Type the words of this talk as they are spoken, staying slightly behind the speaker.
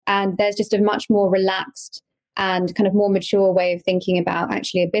And there's just a much more relaxed and kind of more mature way of thinking about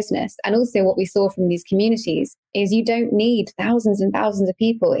actually a business. And also what we saw from these communities is you don't need thousands and thousands of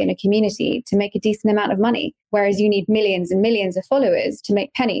people in a community to make a decent amount of money, whereas you need millions and millions of followers to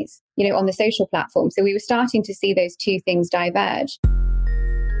make pennies, on the social platform. So we were starting to see those two things diverge.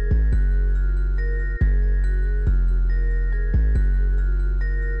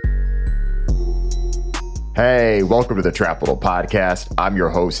 Hey, welcome to the Trapital Podcast. I'm your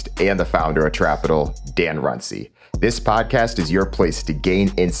host and the founder of Trapital, Dan Runcie. This podcast is your place to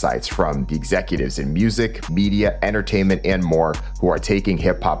gain insights from the executives in music, media, entertainment, and more who are taking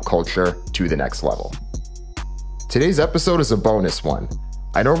hip-hop culture to the next level. Today's episode is a bonus one.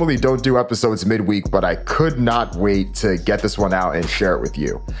 I normally don't do episodes midweek, but I could not wait to get this one out and share it with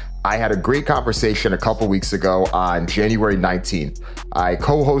you. I had a great conversation a couple weeks ago on January 19th. I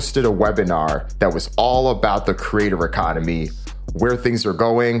co-hosted a webinar that was all about the creator economy, where things are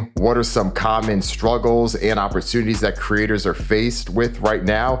going, what are some common struggles and opportunities that creators are faced with right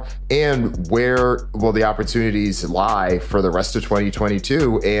now, and where will the opportunities lie for the rest of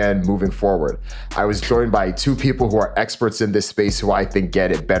 2022 and moving forward. I was joined by two people who are experts in this space who I think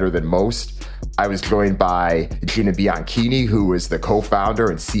get it better than most. I was joined by Gina Bianchini, who is the co-founder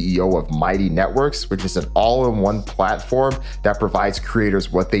and CEO of Mighty Networks, which is an all-in-one platform that provides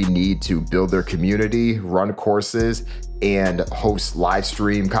creators what they need to build their community, run courses, and host live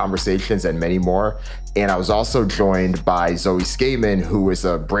stream conversations and many more. And I was also joined by Zoe Skayman, who is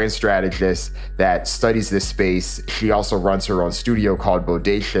a brand strategist that studies this space. She also runs her own studio called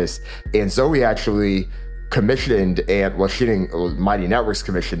Bodacious. And Zoe actually commissioned, she didn't, Mighty Networks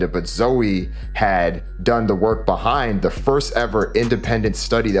commissioned it, but Zoe had done the work behind the first ever independent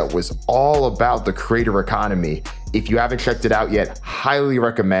study that was all about the creator economy. If you haven't checked it out yet, highly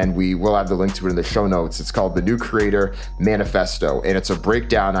recommend. We will have the link to it in the show notes. It's called The New Creator Manifesto, and it's a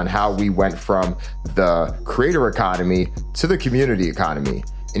breakdown on how we went from the creator economy to the community economy.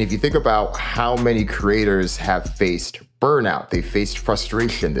 And if you think about how many creators have faced burnout, they faced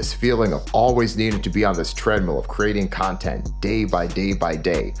frustration, this feeling of always needing to be on this treadmill of creating content day by day by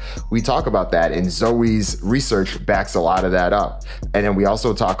day. We talk about that, and Zoe's research backs a lot of that up. And then we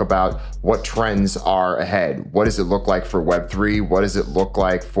also talk about what trends are ahead. What does it look like for Web3? What does it look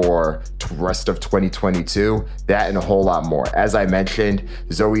like for the rest of 2022? That and a whole lot more. As I mentioned,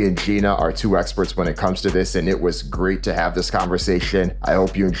 Zoe and Gina are two experts when it comes to this, and it was great to have this conversation. I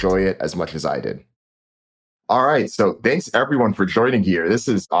hope you enjoy it as much as I did. All right. So thanks everyone for joining here. This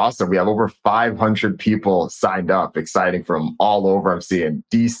is awesome. We have over 500 people signed up, exciting from all over. I'm seeing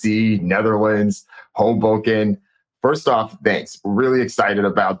DC, Netherlands, Hoboken. First off, thanks. Really excited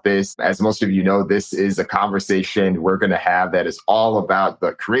about this. As most of you know, this is a conversation we're going to have that is all about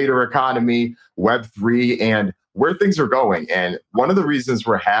the creator economy, Web3, and where things are going. And one of the reasons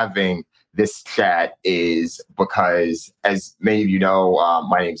we're having this chat is because, as many of you know,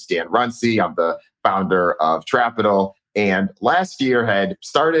 my name is Dan Runcie. I'm the founder of Trapital, and last year had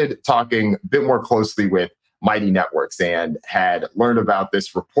started talking a bit more closely with Mighty Networks and had learned about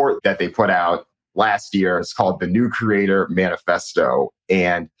this report that they put out last year. It's called The New Creator Manifesto.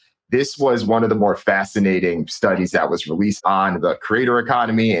 And this was one of the more fascinating studies that was released on the creator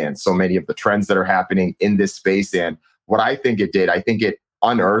economy and so many of the trends that are happening in this space. And what I think it did, I think it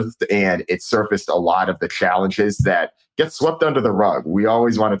unearthed and it surfaced a lot of the challenges that get swept under the rug. We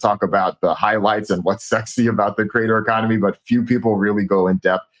always want to talk about the highlights and what's sexy about the creator economy, but few people really go in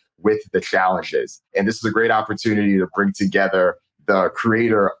depth with the challenges. And this is a great opportunity to bring together the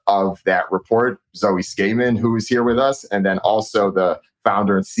creator of that report, Zoe Skayman, who is here with us, and then also the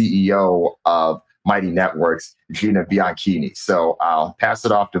founder and CEO of Mighty Networks, Gina Bianchini. So I'll pass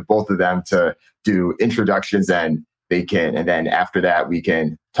it off to both of them to do introductions, and then after that, we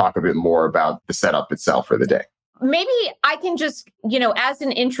can talk a bit more about the setup itself for the day. Maybe I can just, as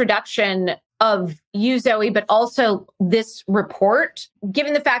an introduction of you, Zoe, but also this report,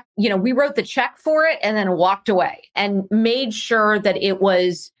 given the fact, we wrote the check for it and then walked away and made sure that it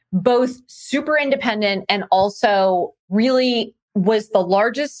was both super independent and also really was the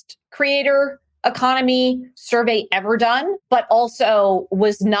largest creator economy survey ever done, but also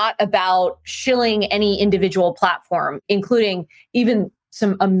was not about shilling any individual platform, including even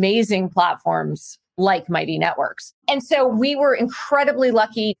some amazing platforms like Mighty Networks. And so we were incredibly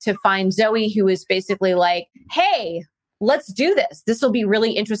lucky to find Zoe, who is basically like, hey, let's do this. This will be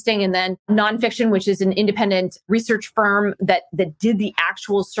really interesting. And then Nonfiction, which is an independent research firm that did the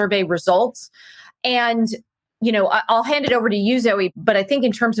actual survey results. And I'll hand it over to you, Zoe, but I think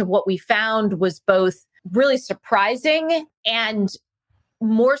in terms of what we found was both really surprising and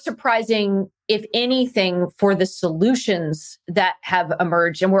more surprising if anything, for the solutions that have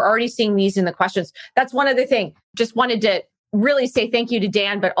emerged. And we're already seeing these in the questions. That's one other thing. Just wanted to really say thank you to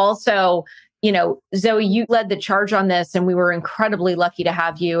Dan, but also, Zoe, you led the charge on this, and we were incredibly lucky to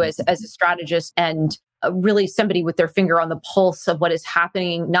have you as a strategist and really somebody with their finger on the pulse of what is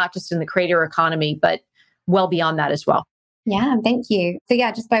happening, not just in the creator economy, but well beyond that as well. Yeah, thank you. So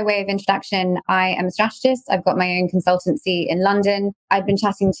just by way of introduction, I am a strategist. I've got my own consultancy in London. I've been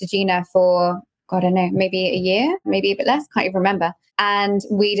chatting to Gina for, God, I don't know, maybe a year, maybe a bit less, can't even remember. And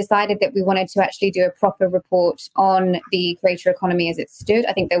we decided that we wanted to actually do a proper report on the creator economy as it stood.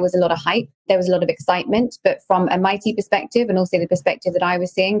 I think there was a lot of hype. There was a lot of excitement, but from a Mighty perspective and also the perspective that I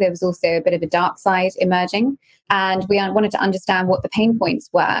was seeing, there was also a bit of a dark side emerging. And we wanted to understand what the pain points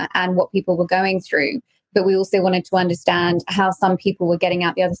were and what people were going through. But we also wanted to understand how some people were getting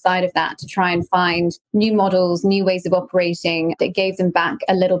out the other side of that to try and find new models, new ways of operating that gave them back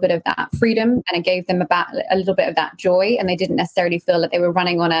a little bit of that freedom, and it gave them a little bit of that joy. And they didn't necessarily feel that they were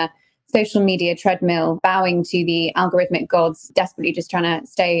running on a social media treadmill, bowing to the algorithmic gods, desperately just trying to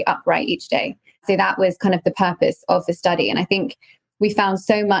stay upright each day. So that was kind of the purpose of the study. And I think we found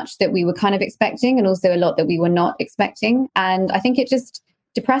so much that we were kind of expecting and also a lot that we were not expecting. And I think it just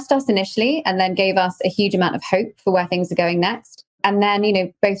depressed us initially and then gave us a huge amount of hope for where things are going next. And then,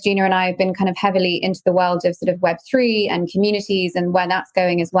 both Gina and I have been kind of heavily into the world of sort of Web3 and communities and where that's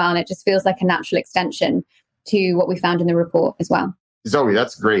going as well. And it just feels like a natural extension to what we found in the report as well. Zoe,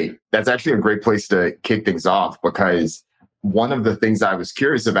 that's great. That's actually a great place to kick things off, because one of the things I was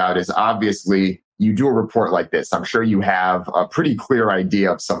curious about is obviously you do a report like this. I'm sure you have a pretty clear idea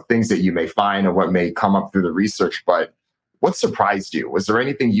of some things that you may find and what may come up through the research, but what surprised you? Was there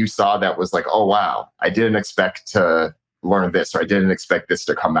anything you saw that was like, oh, wow, I didn't expect to learn this, or I didn't expect this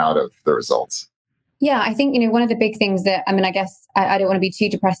to come out of the results? Yeah, I think, one of the big things that, I guess I don't want to be too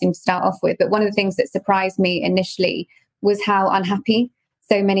depressing to start off with, but one of the things that surprised me initially was how unhappy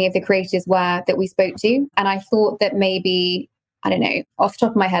so many of the creators were that we spoke to. And I thought that maybe, I don't know, off the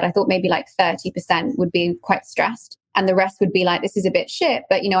top of my head, I thought maybe like 30% would be quite stressed. And the rest would be like, this is a bit shit,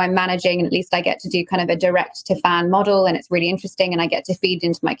 but, I'm managing, and at least I get to do kind of a direct to fan model, and it's really interesting, and I get to feed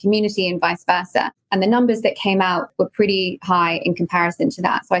into my community and vice versa. And the numbers that came out were pretty high in comparison to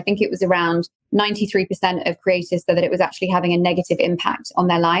that. So I think it was around 93% of creators said that it was actually having a negative impact on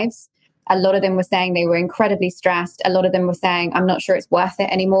their lives. A lot of them were saying they were incredibly stressed. A lot of them were saying, I'm not sure it's worth it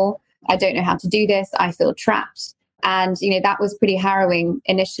anymore. I don't know how to do this. I feel trapped. And, that was pretty harrowing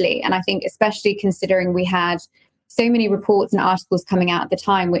initially. And I think especially considering we had so many reports and articles coming out at the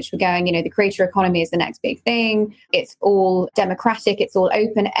time, which were going, the creator economy is the next big thing. It's all democratic. It's all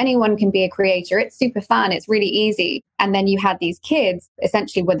open. Anyone can be a creator. It's super fun. It's really easy. And then you had these kids,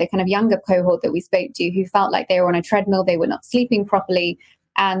 essentially with the kind of younger cohort that we spoke to, who felt like they were on a treadmill. They were not sleeping properly.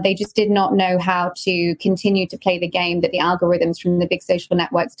 And they just did not know how to continue to play the game that the algorithms from the big social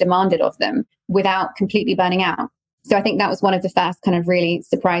networks demanded of them without completely burning out. So I think that was one of the first kind of really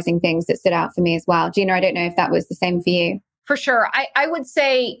surprising things that stood out for me as well. Gina, I don't know if that was the same for you. For sure. I would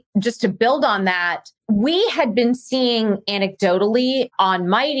say, just to build on that, we had been seeing anecdotally on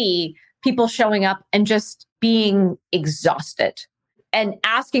Mighty people showing up and just being exhausted and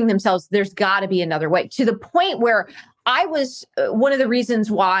asking themselves, there's got to be another way, to the point where I was one of the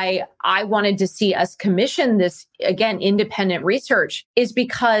reasons why I wanted to see us commission this, again, independent research, is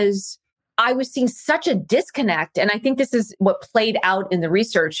because I was seeing such a disconnect. And I think this is what played out in the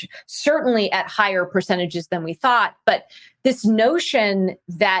research, certainly at higher percentages than we thought. But this notion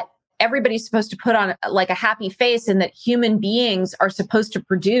that everybody's supposed to put on like a happy face and that human beings are supposed to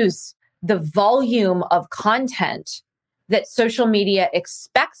produce the volume of content that social media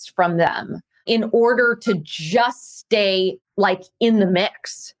expects from them in order to just stay like in the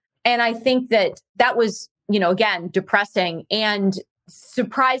mix. And I think that that was, again, depressing and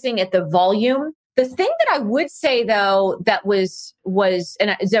surprising at the volume. The thing that I would say, though, that was,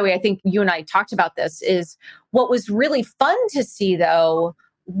 and Zoe, I think you and I talked about this, is what was really fun to see, though,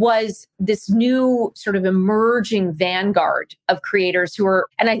 was this new sort of emerging vanguard of creators who are,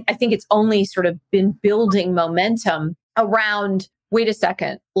 and I think it's only sort of been building momentum around, wait a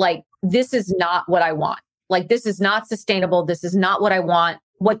second, like, this is not what I want. Like, this is not sustainable. This is not what I want.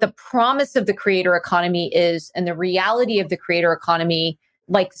 What the promise of the creator economy is, and the reality of the creator economy,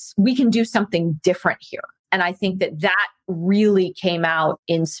 like, we can do something different here. And I think that that really came out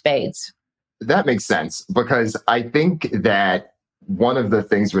in spades. That makes sense, because I think that one of the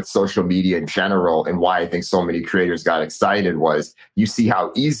things with social media in general, and why I think so many creators got excited, was you see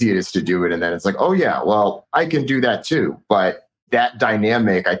how easy it is to do it. And then it's like, oh yeah, well, I can do that too. But that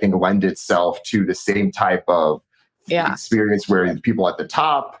dynamic, I think, lend itself to the same type of experience where people at the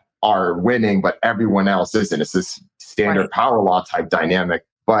top are winning, but everyone else isn't. It's this standard power law type dynamic.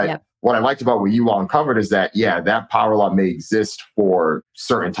 But what I liked about what you all uncovered is that, that power law may exist for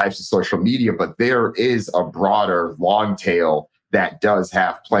certain types of social media, but there is a broader long tail that does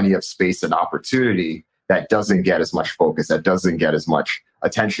have plenty of space and opportunity that doesn't get as much focus, that doesn't get as much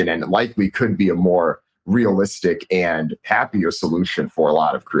attention, and likely could be a more realistic and happier solution for a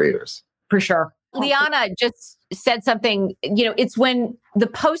lot of creators. For sure. Liana just said something, it's when the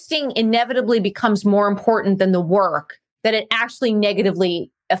posting inevitably becomes more important than the work that it actually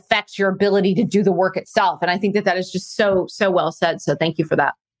negatively affects your ability to do the work itself. And I think that is just so well said. So thank you for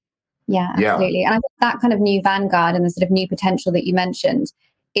that. Yeah, absolutely. And I think that kind of new vanguard and the sort of new potential that you mentioned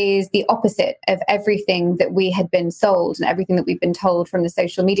is the opposite of everything that we had been sold and everything that we've been told from the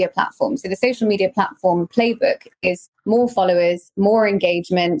social media platform. So the social media platform playbook is more followers, more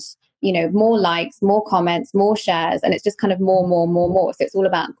engagement, more likes, more comments, more shares, and it's just kind of more. So it's all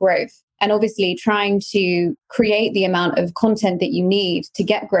about growth. And obviously trying to create the amount of content that you need to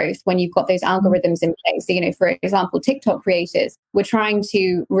get growth when you've got those algorithms in place. So, for example, TikTok creators were trying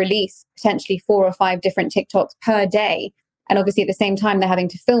to release potentially 4 or 5 different TikToks per day. And obviously at the same time, they're having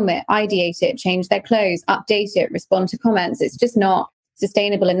to film it, ideate it, change their clothes, update it, respond to comments. It's just not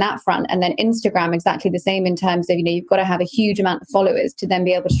sustainable in that front. And then Instagram, exactly the same in terms of, you've got to have a huge amount of followers to then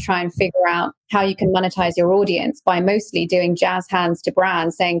be able to try and figure out how you can monetize your audience by mostly doing jazz hands to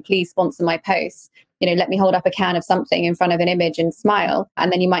brands saying, please sponsor my posts. Let me hold up a can of something in front of an image and smile.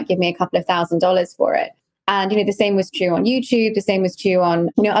 And then you might give me a couple of $1,000s for it. And, the same was true on YouTube. The same was true on,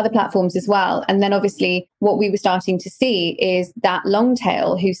 other platforms as well. And then obviously what we were starting to see is that long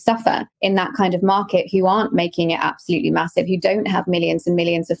tail who suffer in that kind of market, who aren't making it absolutely massive, who don't have millions and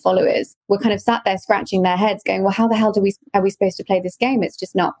millions of followers, were kind of sat there scratching their heads going, well, how the hell are we supposed to play this game? It's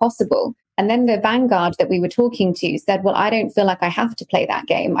just not possible. And then the vanguard that we were talking to said, well, I don't feel like I have to play that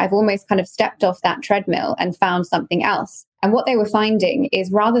game. I've almost kind of stepped off that treadmill and found something else. And what they were finding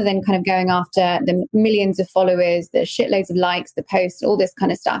is rather than kind of going after the millions of followers, the shitloads of likes, the posts, all this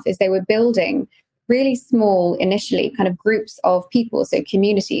kind of stuff, is they were building really small, initially, kind of groups of people, so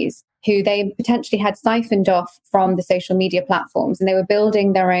communities, who they potentially had siphoned off from the social media platforms, and they were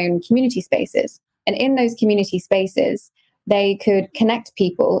building their own community spaces. And in those community spaces, they could connect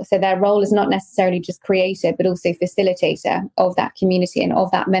people. So their role is not necessarily just creator, but also facilitator of that community and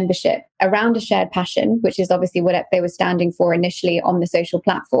of that membership around a shared passion, which is obviously what they were standing for initially on the social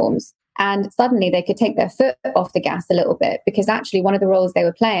platforms. And suddenly they could take their foot off the gas a little bit, because actually one of the roles they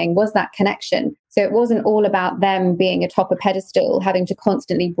were playing was that connection. So it wasn't all about them being atop a pedestal, having to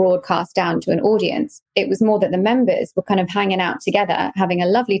constantly broadcast down to an audience. It was more that the members were kind of hanging out together, having a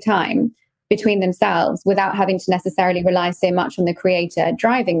lovely time between themselves without having to necessarily rely so much on the creator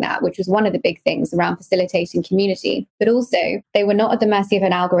driving that, which was one of the big things around facilitating community. But also, they were not at the mercy of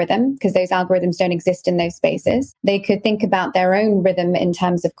an algorithm, because those algorithms don't exist in those spaces. They could think about their own rhythm in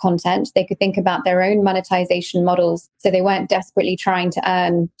terms of content. They could think about their own monetization models. So they weren't desperately trying to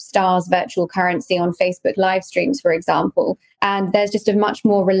earn stars virtual currency on Facebook live streams, for example. And there's just a much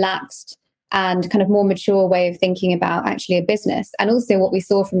more relaxed and kind of more mature way of thinking about actually a business. And also what we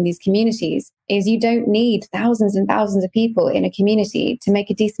saw from these communities is you don't need thousands and thousands of people in a community to make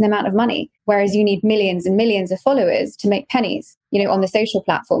a decent amount of money, whereas you need millions and millions of followers to make pennies, on the social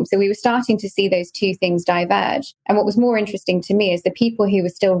platform. So we were starting to see those two things diverge. And what was more interesting to me is the people who were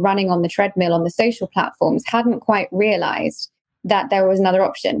still running on the treadmill on the social platforms hadn't quite realized that there was another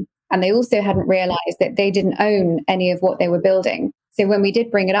option. And they also hadn't realized that they didn't own any of what they were building. So when we did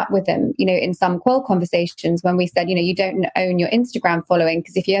bring it up with them, in some qual conversations, when we said, you don't own your Instagram following,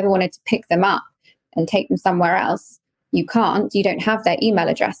 because if you ever wanted to pick them up and take them somewhere else, you can't, you don't have their email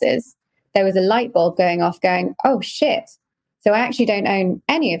addresses. There was a light bulb going off going, oh shit. So I actually don't own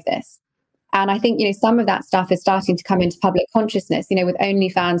any of this. And I think, some of that stuff is starting to come into public consciousness, with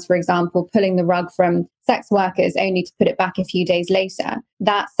OnlyFans, for example, pulling the rug from sex workers only to put it back a few days later.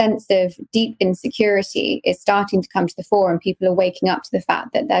 That sense of deep insecurity is starting to come to the fore, and people are waking up to the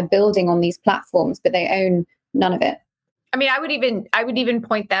fact that they're building on these platforms, but they own none of it. I mean, I would even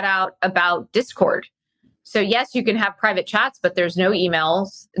point that out about Discord. So yes, you can have private chats, but there's no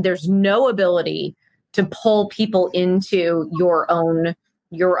emails. There's no ability to pull people into your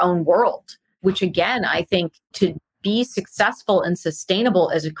own world, which again, I think to be successful and sustainable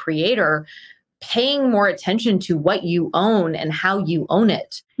as a creator, paying more attention to what you own and how you own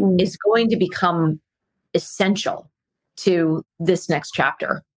it is going to become essential to this next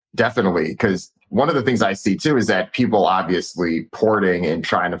chapter. Definitely, because one of the things I see too is that people obviously porting and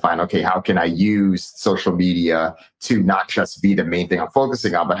trying to find, okay, how can I use social media to not just be the main thing I'm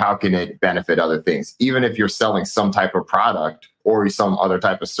focusing on, but how can it benefit other things? Even if you're selling some type of product or some other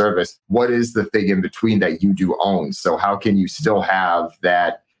type of service, what is the thing in between that you do own? So how can you still have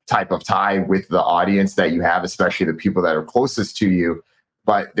that type of tie with the audience that you have, especially the people that are closest to you?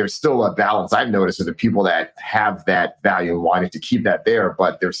 But there's still a balance I've noticed with the people that have that value and wanting to keep that there,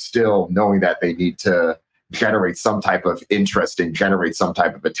 but they're still knowing that they need to generate some type of interest and generate some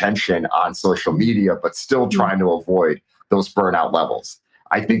type of attention on social media, but still trying to avoid those burnout levels.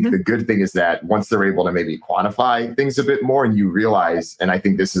 I think the good thing is that once they're able to maybe quantify things a bit more and you realize, and I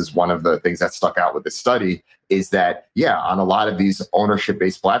think this is one of the things that stuck out with the study, is that, yeah, on a lot of these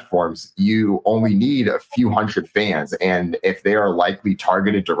ownership-based platforms, you only need a few hundred fans. And if they are likely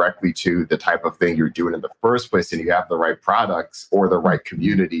targeted directly to the type of thing you're doing in the first place and you have the right products or the right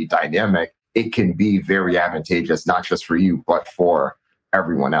community dynamic, it can be very advantageous, not just for you, but for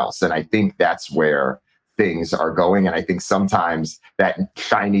everyone else. And I think that's where things are going. And I think sometimes that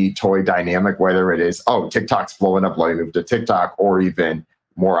shiny toy dynamic, whether it is, oh, TikTok's blowing up, let me move to TikTok, or even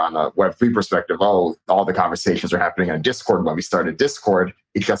more on a Web3 perspective, oh, all the conversations are happening on Discord, let me start a Discord.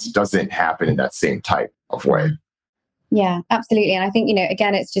 It just doesn't happen in that same type of way. Yeah, absolutely. And I think,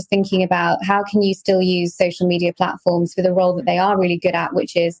 again, it's just thinking about how can you still use social media platforms for the role that they are really good at,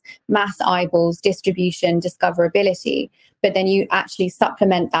 which is mass eyeballs, distribution, discoverability. But then you actually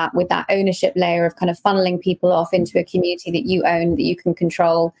supplement that with that ownership layer of kind of funneling people off into a community that you own, that you can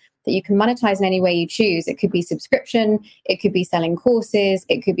control, that you can monetize in any way you choose. It could be subscription, it could be selling courses,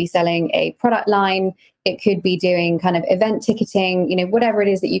 it could be selling a product line, it could be doing kind of event ticketing, whatever it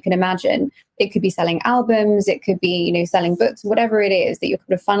is that you can imagine. It could be selling albums, it could be, selling books, whatever it is that you're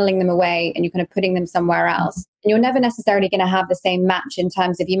kind of funneling them away and you're kind of putting them somewhere else. And you're never necessarily going to have the same match in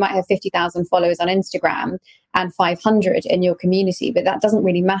terms of, you might have 50,000 followers on Instagram and 500 in your community, but that doesn't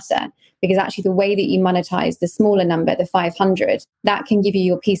really matter, because actually the way that you monetize the smaller number, the 500, that can give you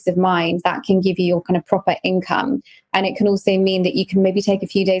your peace of mind, that can give you your kind of proper income. And it can also mean that you can maybe take a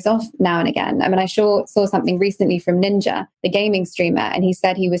few days off now and again. I mean, I saw something recently from Ninja, the gaming streamer, and he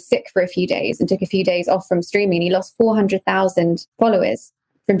said he was sick for a few days and took a few days off from streaming. He lost 400,000 followers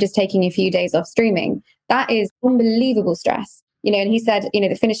from just taking a few days off streaming. That is unbelievable stress. And he said,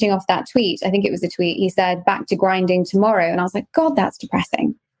 that finishing off that tweet, I think it was a tweet, he said, back to grinding tomorrow. And I was like, God, that's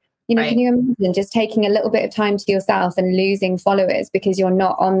depressing. Right. Can you imagine just taking a little bit of time to yourself and losing followers because you're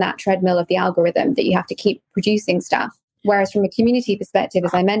not on that treadmill of the algorithm that you have to keep producing stuff? Whereas from a community perspective,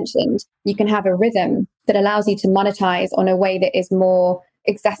 as I mentioned, you can have a rhythm that allows you to monetize on a way that is more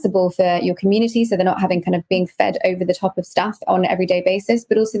accessible for your community. So they're not having kind of being fed over the top of stuff on an everyday basis,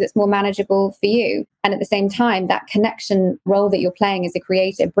 but also that's more manageable for you. And at the same time, that connection role that you're playing as a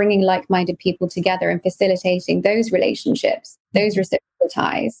creator, bringing like-minded people together and facilitating those relationships, those reciprocal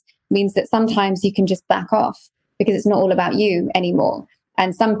ties, means that sometimes you can just back off because it's not all about you anymore.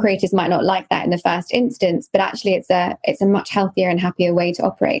 And some creators might not like that in the first instance, but actually it's a much healthier and happier way to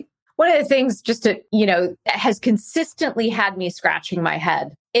operate. One of the things just to, has consistently had me scratching my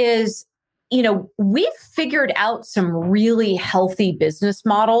head is, we've figured out some really healthy business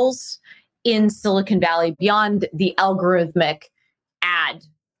models in Silicon Valley beyond the algorithmic ad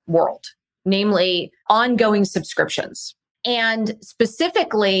world, namely ongoing subscriptions. And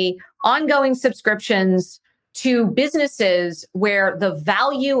specifically, ongoing subscriptions to businesses where the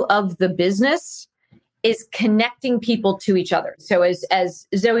value of the business is connecting people to each other. So as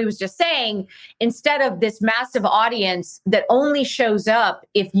Zoe was just saying, instead of this massive audience that only shows up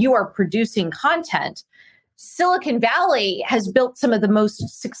if you are producing content, Silicon Valley has built some of the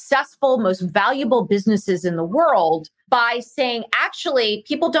most successful, most valuable businesses in the world by saying, actually,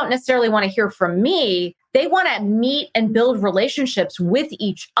 people don't necessarily want to hear from me. They want to meet and build relationships with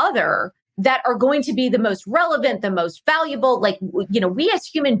each other that are going to be the most relevant, the most valuable. We as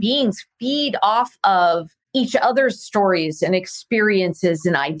human beings feed off of each other's stories and experiences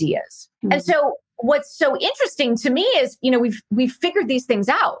and ideas. Mm-hmm. And so what's so interesting to me is, we've figured these things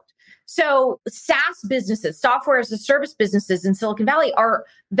out. So SaaS businesses, software as a service businesses in Silicon Valley are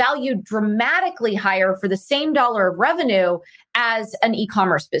valued dramatically higher for the same dollar of revenue as an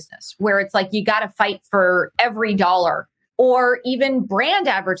e-commerce business, where it's like you got to fight for every dollar. Or even brand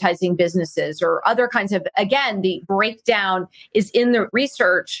advertising businesses or other kinds of, again, the breakdown is in the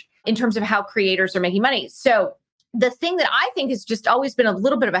research in terms of how creators are making money. So the thing that I think has just always been a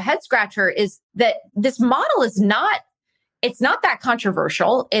little bit of a head scratcher is that this model is it's not that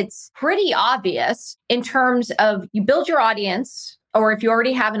controversial. It's pretty obvious in terms of you build your audience, or if you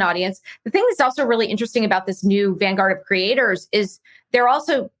already have an audience. The thing that's also really interesting about this new vanguard of creators is they're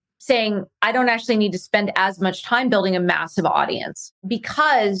also saying, I don't actually need to spend as much time building a massive audience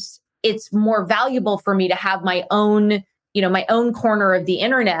because it's more valuable for me to have my own, my own corner of the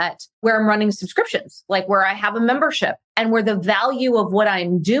internet where I'm running subscriptions, like where I have a membership and where the value of what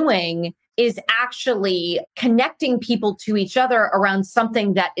I'm doing is actually connecting people to each other around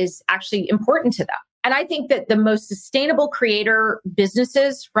something that is actually important to them. And I think that the most sustainable creator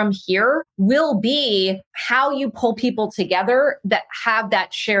businesses from here will be how you pull people together that have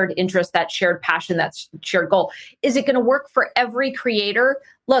that shared interest, that shared passion, that shared goal. Is it going to work for every creator?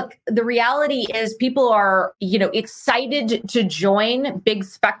 Look, the reality is people are, excited to join big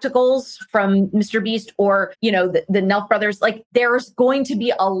spectacles from Mr. Beast or, the Nelf brothers. Like there's going to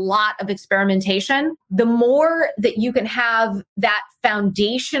be a lot of experimentation. The more that you can have that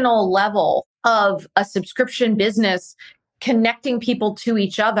foundational level of a subscription business connecting people to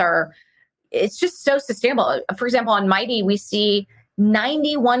each other, it's just so sustainable. For example, on Mighty, we see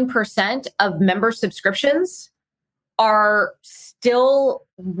 91% of member subscriptions are still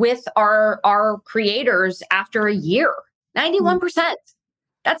with our creators after a year. 91%.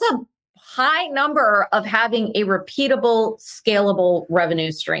 That's a high number of having a repeatable, scalable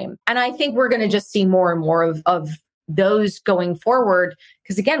revenue stream. And I think we're going to just see more and more of those going forward.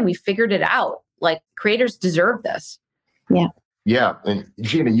 Because again, we figured it out. Like creators deserve this. Yeah. Yeah. And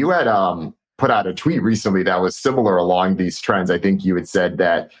Gina, you had put out a tweet recently that was similar along these trends. I think you had said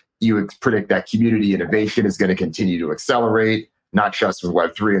that you would predict that community innovation is going to continue to accelerate, not just with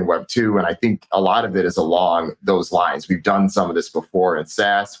Web3 and Web2. And I think a lot of it is along those lines. We've done some of this before in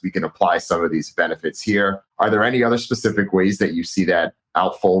SaaS. We can apply some of these benefits here. Are there any other specific ways that you see that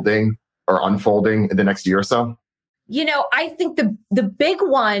outfolding or unfolding in the next year or so? I think the big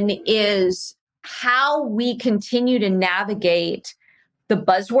one is how we continue to navigate the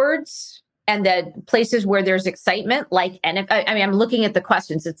buzzwords and the places where there's excitement, like I'm looking at the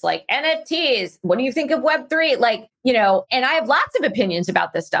questions. It's like NFTs. What do you think of Web3? And I have lots of opinions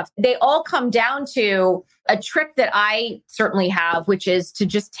about this stuff. They all come down to a trick that I certainly have, which is to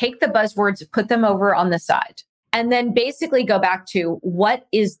just take the buzzwords, put them over on the side, and then basically go back to what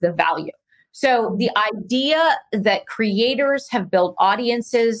is the value. So the idea that creators have built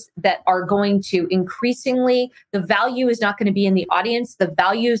audiences that are going to increasingly, the value is not going to be in the audience. The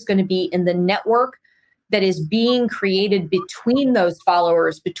value is going to be in the network that is being created between those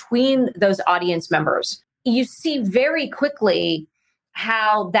followers, between those audience members. You see very quickly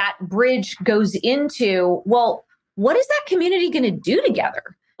how that bridge goes into, well, what is that community going to do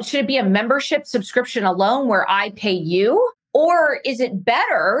together? Should it be a membership subscription alone where I pay you? Or is it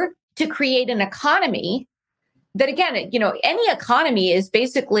better to create an economy that, again, any economy is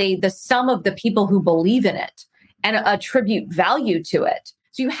basically the sum of the people who believe in it and attribute value to it.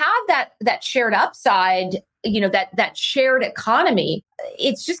 So you have that shared upside, that shared economy.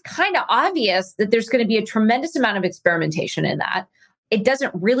 It's just kind of obvious that there's going to be a tremendous amount of experimentation in that. It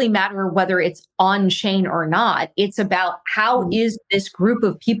doesn't really matter whether it's on chain or not. It's about how is this group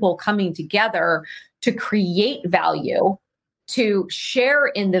of people coming together to create value, to share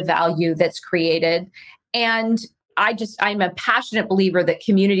in the value that's created. And I'm a passionate believer that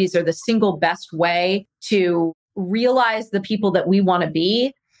communities are the single best way to realize the people that we want to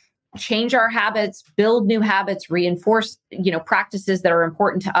be, change our habits, build new habits, reinforce, practices that are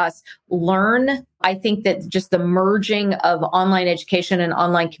important to us, learn. I think that just the merging of online education and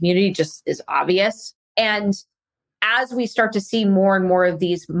online community just is obvious. And as we start to see more and more of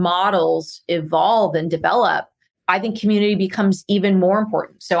these models evolve and develop, I think community becomes even more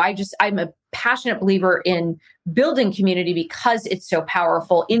important. So I'm a passionate believer in building community because it's so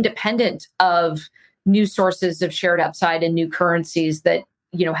powerful, independent of new sources of shared upside and new currencies that,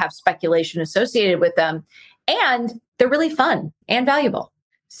 have speculation associated with them. And they're really fun and valuable.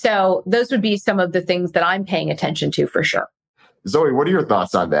 So those would be some of the things that I'm paying attention to for sure. Zoe, what are your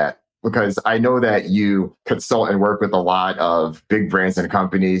thoughts on that? Because I know that you consult and work with a lot of big brands and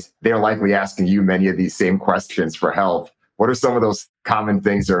companies. They're likely asking you many of these same questions for help. What are some of those common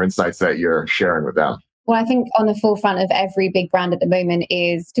things or insights that you're sharing with them? Well, I think on the forefront of every big brand at the moment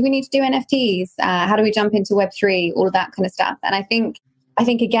is, do we need to do NFTs? How do we jump into Web3? All of that kind of stuff. And I think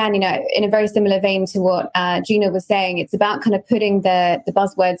again, in a very similar vein to what Gina was saying, it's about kind of putting the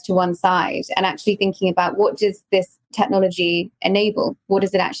buzzwords to one side and actually thinking about what does this technology enable? What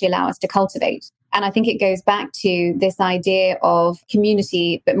does it actually allow us to cultivate? And I think it goes back to this idea of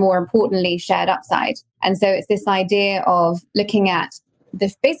community, but more importantly, shared upside. And so it's this idea of looking at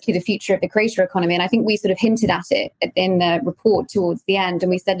basically the future of the creator economy. And I think we sort of hinted at it in the report towards the end. And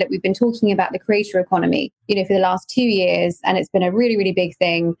we said that we've been talking about the creator economy, for the last 2 years, and it's been a really, really big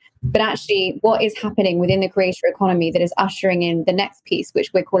thing. But actually, what is happening within the creator economy that is ushering in the next piece,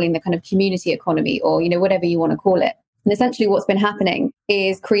 which we're calling the kind of community economy, or, whatever you want to call it. And essentially what's been happening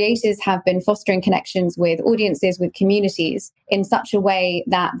is creators have been fostering connections with audiences, with communities in such a way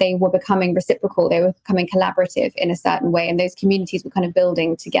that they were becoming reciprocal, they were becoming collaborative in a certain way, and those communities were kind of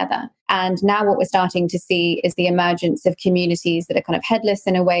building together. And now what we're starting to see is the emergence of communities that are kind of headless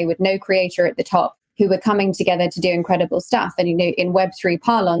in a way, with no creator at the top, who are coming together to do incredible stuff. And, in Web3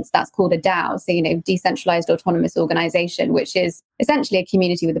 parlance, that's called a DAO. So, decentralized autonomous organization, which is essentially a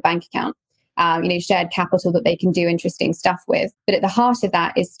community with a bank account. Shared capital that they can do interesting stuff with. But at the heart of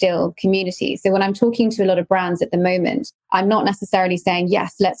that is still community. So when I'm talking to a lot of brands at the moment, I'm not necessarily saying,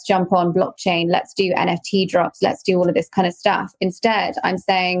 yes, let's jump on blockchain, let's do NFT drops, let's do all of this kind of stuff. Instead, I'm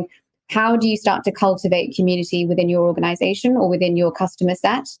saying, how do you start to cultivate community within your organization or within your customer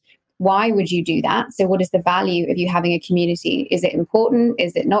set? Why would you do that? So what is the value of you having a community? Is it important?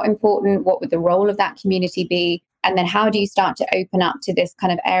 Is it not important? What would the role of that community be? And then how do you start to open up to this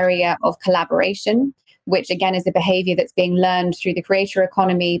kind of area of collaboration, which again is a behavior that's being learned through the creator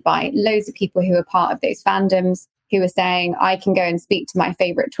economy by loads of people who are part of those fandoms, who are saying, I can go and speak to my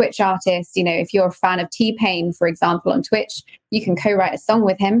favorite Twitch artist. If you're a fan of T-Pain, for example, on Twitch, you can co-write a song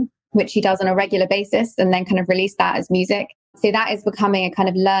with him, which he does on a regular basis, and then kind of release that as music. So that is becoming a kind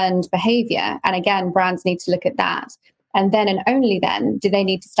of learned behavior. And again, brands need to look at that. And then, and only then, do they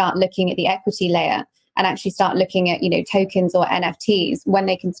need to start looking at the equity layer and actually start looking at, tokens or NFTs, when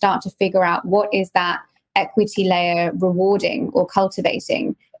they can start to figure out what is that equity layer rewarding or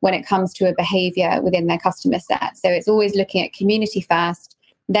cultivating when it comes to a behavior within their customer set. So it's always looking at community first,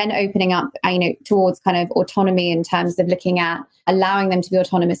 then opening up, towards kind of autonomy in terms of looking at allowing them to be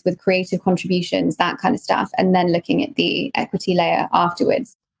autonomous with creative contributions, that kind of stuff, and then looking at the equity layer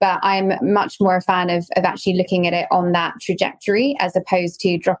afterwards. But I'm much more a fan of actually looking at it on that trajectory, as opposed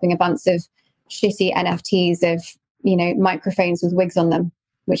to dropping a bunch of shitty NFTs of, microphones with wigs on them,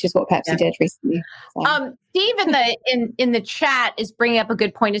 which is what Pepsi did recently. So. Steve in the chat is bringing up a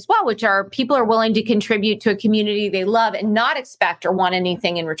good point as well, which are people are willing to contribute to a community they love and not expect or want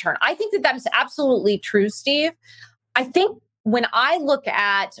anything in return. I think that is absolutely true, Steve. I think when I look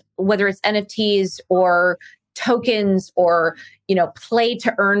at whether it's NFTs or tokens or, play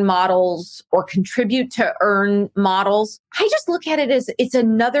to earn models or contribute to earn models, I just look at it as it's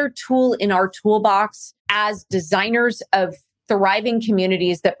another tool in our toolbox as designers of thriving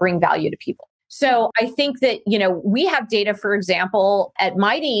communities that bring value to people. So I think that, we have data, for example, at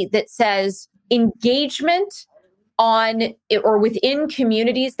Mighty that says engagement on or within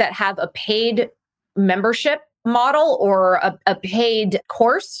communities that have a paid membership model or a paid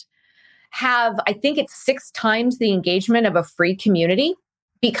course have, I think it's 6 times the engagement of a free community,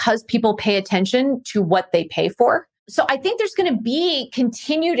 because people pay attention to what they pay for. So I think there's going to be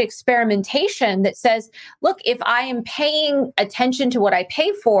continued experimentation that says, look, if I am paying attention to what I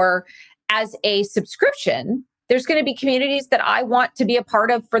pay for as a subscription, there's going to be communities that I want to be a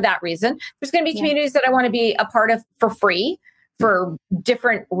part of for that reason. There's going to be communities that I want to be a part of for free, for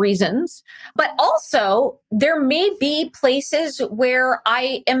different reasons. But also there may be places where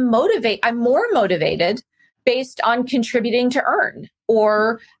I am I'm more motivated based on contributing to earn,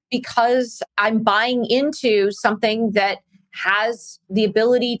 or because I'm buying into something that has the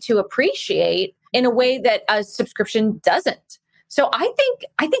ability to appreciate in a way that a subscription doesn't. So I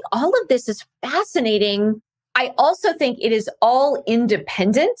think all of this is fascinating. I also think it is all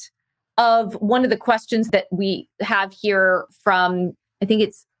independent of one of the questions that we have here from, I think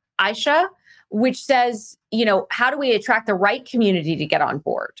it's Aisha, which says, how do we attract the right community to get on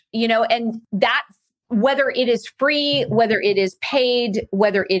board? And that, whether it is free, whether it is paid,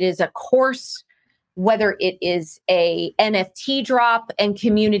 whether it is a course, whether it is a NFT drop and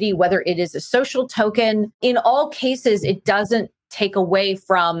community, whether it is a social token, in all cases, it doesn't take away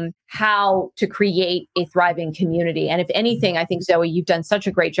from how to create a thriving community. And if anything, I think, Zoe, you've done such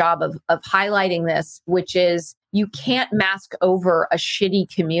a great job of highlighting this, which is you can't mask over a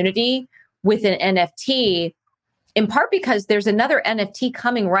shitty community with an NFT, in part because there's another NFT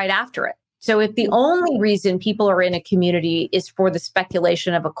coming right after it. So if the only reason people are in a community is for the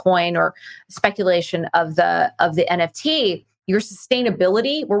speculation of a coin or speculation of the NFT, your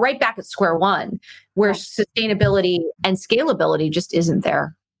sustainability, we're right back at square one, where sustainability and scalability just isn't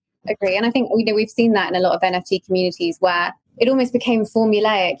there. Agree. And I think, we've seen that in a lot of NFT communities where it almost became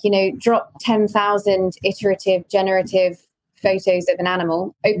formulaic, drop 10,000 iterative, generative photos of an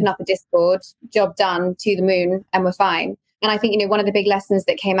animal, open up a Discord, job done, to the moon, and we're fine. And I think, one of the big lessons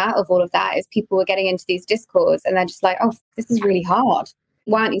that came out of all of that is people were getting into these discords and they're just like, oh, this is really hard.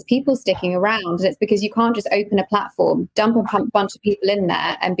 Why aren't these people sticking around? And it's because you can't just open a platform, dump a bunch of people in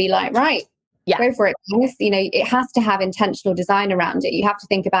there and be like, right, go for it. It has to have intentional design around it. You have to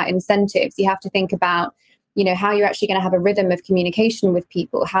think about incentives. You have to think about, how you're actually going to have a rhythm of communication with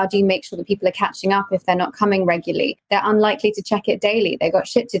people. How do you make sure that people are catching up if they're not coming regularly? They're unlikely to check it daily. They've got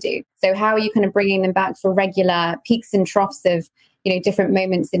shit to do. So how are you kind of bringing them back for regular peaks and troughs of, different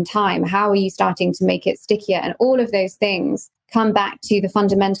moments in time? How are you starting to make it stickier? And all of those things come back to the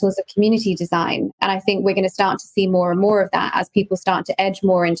fundamentals of community design. And I think we're going to start to see more and more of that as people start to edge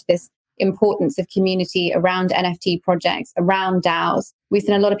more into this importance of community around NFT projects, around DAOs. We've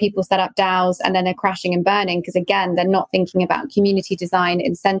seen a lot of people set up DAOs and then they're crashing and burning because, again, they're not thinking about community design,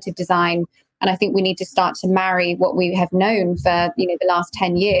 incentive design. And I think we need to start to marry what we have known for, the last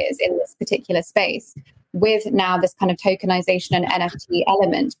 10 years in this particular space with now this kind of tokenization and NFT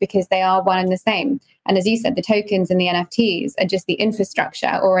element, because they are one and the same. And as you said, the tokens and the NFTs are just the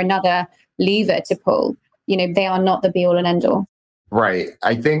infrastructure or another lever to pull. They are not the be all and end all. Right.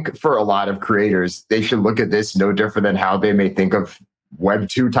 I think for a lot of creators, they should look at this no different than how they may think of Web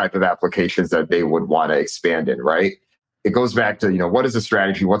 2 type of applications that they would want to expand in, right? It goes back to, what is the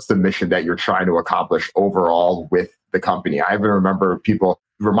strategy? What's the mission that you're trying to accomplish overall with the company? I even remember people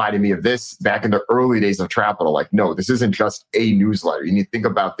reminding me of this back in the early days of Trapital. Like, no, this isn't just a newsletter. You need to think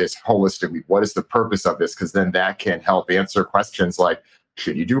about this holistically. What is the purpose of this? Because then that can help answer questions like,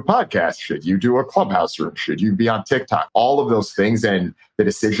 should you do a podcast? Should you do a Clubhouse room? Should you be on TikTok? All of those things, and the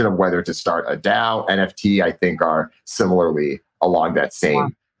decision of whether to start a DAO, NFT, I think are similarly along that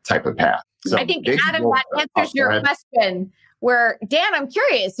same type of path. So I think, Adam, that answers your question where, Dan, I'm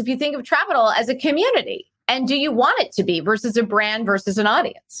curious if you think of Trapital as a community, and do you want it to be versus a brand versus an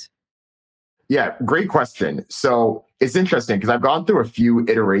audience? Yeah, great question. So it's interesting because I've gone through a few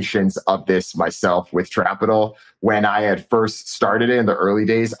iterations of this myself with Trapital. When I had first started it in the early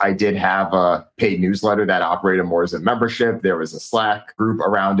days, I did have a paid newsletter that operated more as a membership. There was a Slack group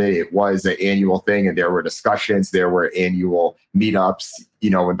around it. It was an annual thing, and there were discussions. There were annual meetups,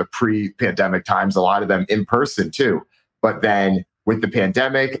 in the pre-pandemic times, a lot of them in person too. But then with the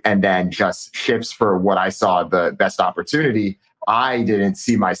pandemic and then just shifts for what I saw the best opportunity, I didn't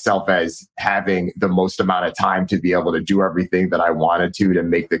see myself as having the most amount of time to be able to do everything that I wanted to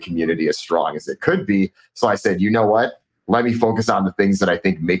make the community as strong as it could be. So I said, you know what? Let me focus on the things that I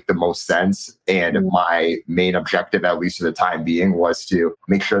think make the most sense. And my main objective, at least for the time being, was to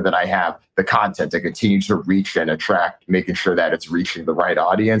make sure that I have the content to continue to reach and attract, making sure that it's reaching the right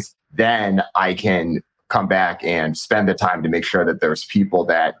audience. Then I can come back and spend the time to make sure that there's people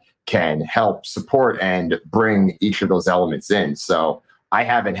that can help support and bring each of those elements in. So I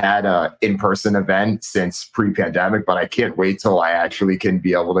haven't had an in-person event since pre-pandemic, but I can't wait till I actually can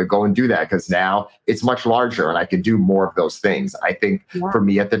be able to go and do that, because now it's much larger and I can do more of those things. I think for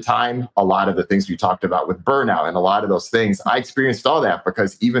me at the time, a lot of the things we talked about with burnout and a lot of those things, I experienced all that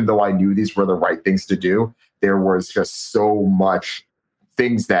because even though I knew these were the right things to do, there was just so much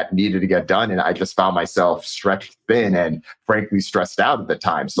things that needed to get done. And I just found myself stretched thin and frankly stressed out at the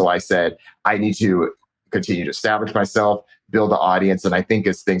time. So I said, I need to continue to establish myself, build an audience. And I think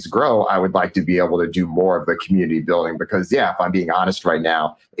as things grow, I would like to be able to do more of the community building because, if I'm being honest right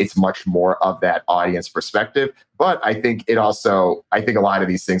now, it's much more of that audience perspective. But I think a lot of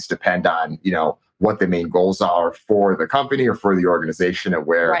these things depend on, what the main goals are for the company or for the organization and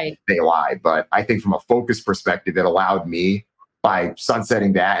where they lie. But I think from a focus perspective, it allowed me, by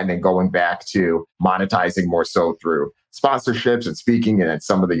sunsetting that and then going back to monetizing more so through sponsorships and speaking and then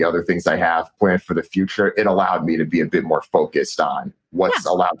some of the other things I have planned for the future, it allowed me to be a bit more focused on what's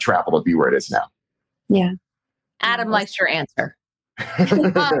allowed Trapital to be where it is now. Yeah. Adam likes your answer. And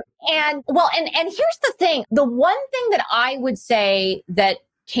here's the thing. The one thing that I would say that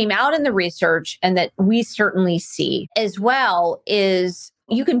came out in the research and that we certainly see as well is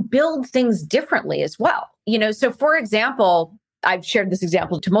you can build things differently as well. So for example, I've shared this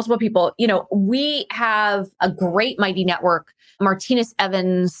example to multiple people. We have a great Mighty Network. Martinez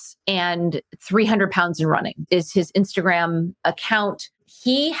Evans and 300 Pounds and Running is his Instagram account.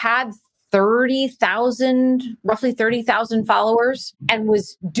 He had roughly 30,000 followers and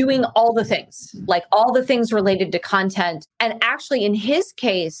was doing all the things related to content. And actually in his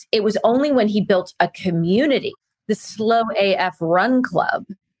case, it was only when he built a community, the Slow AF Run Club,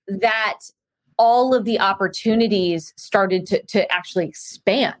 that all of the opportunities started to actually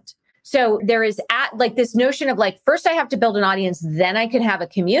expand. So there is this notion of first I have to build an audience, then I can have a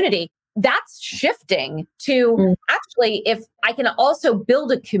community. That's shifting to actually, if I can also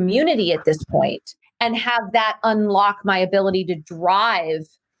build a community at this point and have that unlock my ability to drive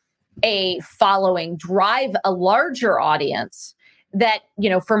a following, drive a larger audience that,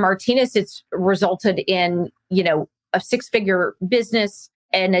 for Martinez, it's resulted in, a 6-figure business,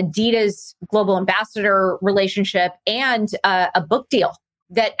 an Adidas global ambassador relationship, and a book deal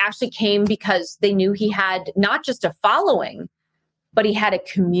that actually came because they knew he had not just a following, but he had a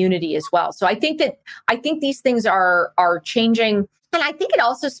community as well. So I think these things are changing. And I think it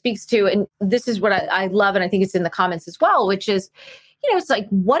also speaks to, and this is what I love, and I think it's in the comments as well, which is, it's like,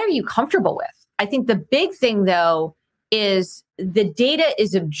 what are you comfortable with? I think the big thing, though, is the data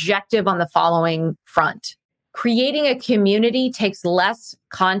is objective on the following front. Creating a community takes less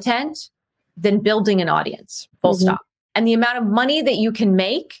content than building an audience, full stop. And the amount of money that you can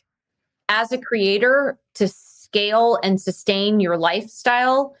make as a creator to scale and sustain your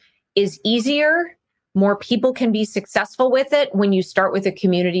lifestyle is easier. More people can be successful with it when you start with a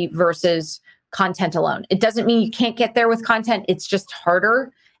community versus content alone. It doesn't mean you can't get there with content. It's just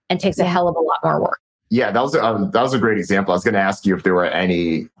harder and takes a hell of a lot more work. Yeah, that was a great example. I was going to ask you if there were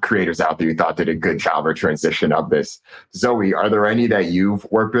any creators out there you thought did a good job or transition of this. Zoe, are there any that you've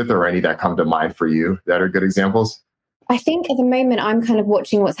worked with or any that come to mind for you that are good examples? I think at the moment I'm kind of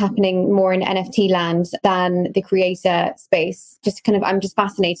watching what's happening more in NFT land than the creator space. I'm just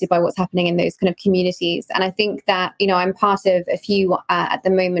fascinated by what's happening in those kind of communities. And I think that, I'm part of a few at the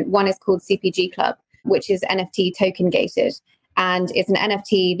moment. One is called CPG Club, which is NFT token gated. And it's an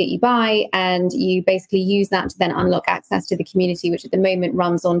NFT that you buy and you basically use that to then unlock access to the community, which at the moment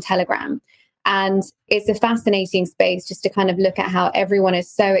runs on Telegram. And it's a fascinating space just to kind of look at how everyone is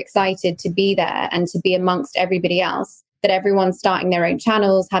so excited to be there and to be amongst everybody else, that everyone's starting their own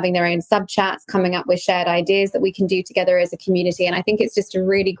channels, having their own sub chats, coming up with shared ideas that we can do together as a community. And I think it's just a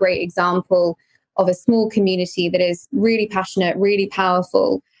really great example of a small community that is really passionate, really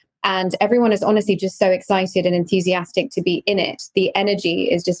powerful. And everyone is honestly just so excited and enthusiastic to be in it. The energy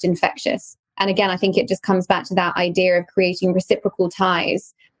is just infectious. And again, I think it just comes back to that idea of creating reciprocal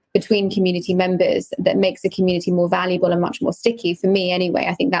ties between community members that makes a community more valuable and much more sticky. For me anyway,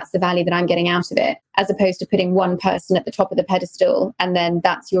 I think that's the value that I'm getting out of it, as opposed to putting one person at the top of the pedestal and then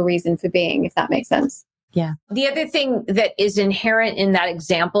that's your reason for being, if that makes sense. Yeah. The other thing that is inherent in that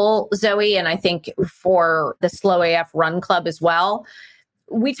example, Zoe, and I think for the Slow AF Run Club as well,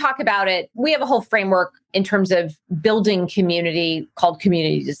 we talk about it. We have a whole framework in terms of building community called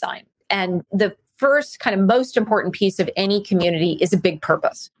community design. And the first kind of most important piece of any community is a big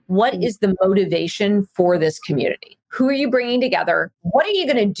purpose. What is the motivation for this community? Who are you bringing together? What are you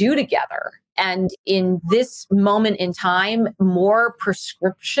going to do together? And in this moment in time, more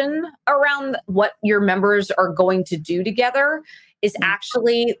prescription around what your members are going to do together is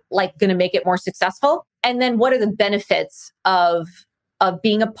actually like going to make it more successful. And then what are the benefits of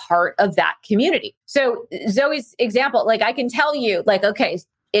being a part of that community? So Zoe's example, like I can tell you, like, okay,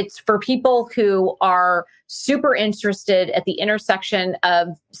 it's for people who are super interested at the intersection of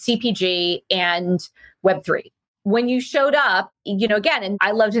CPG and Web3. When you showed up, again, and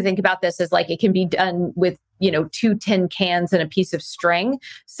I love to think about this as like it can be done with, 2 tin cans and a piece of string.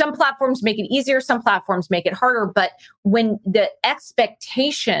 Some platforms make it easier, some platforms make it harder. But when the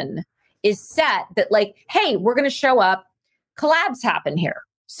expectation is set that like, hey, we're going to show up, collabs happen here.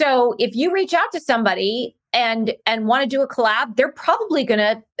 So if you reach out to somebody and want to do a collab, they're probably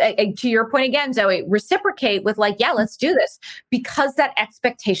going to your point again, Zoe, reciprocate with like, yeah, let's do this, because that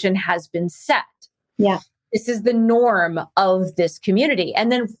expectation has been set. Yeah. This is the norm of this community.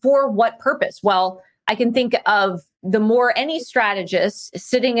 And then for what purpose? Well, I can think of the more any strategist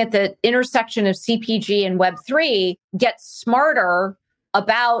sitting at the intersection of CPG and Web3 gets smarter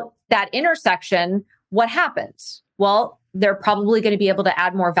about that intersection, what happens? Well, they're probably going to be able to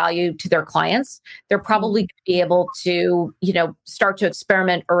add more value to their clients. They're probably going to be able to, start to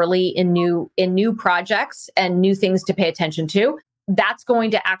experiment early in new projects and new things to pay attention to. That's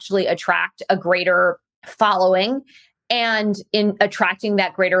going to actually attract a greater following. And in attracting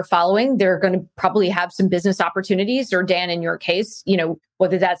that greater following, they're going to probably have some business opportunities, or Dan, in your case,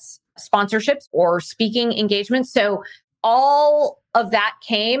 whether that's sponsorships or speaking engagements. So all of that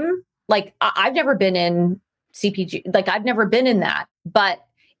came, like, I've never been in CPG, like I've never been in that, but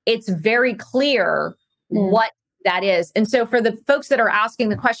it's very clear what that is. And so for the folks that are asking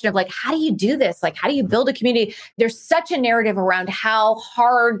the question of like, how do you do this? Like, how do you build a community? There's such a narrative around how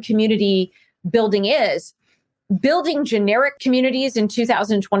hard community building is. Building generic communities in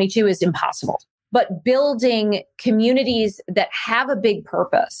 2022 is impossible, but building communities that have a big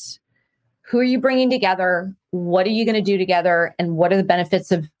purpose. Who are you bringing together? What are you going to do together? And what are the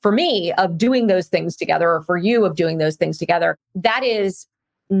benefits for me, of doing those things together, or for you of doing those things together? That is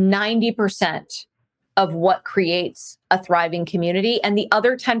 90% of what creates a thriving community. And the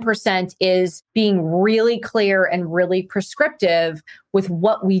other 10% is being really clear and really prescriptive with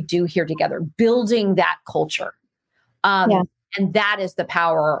what we do here together, building that culture. And that is the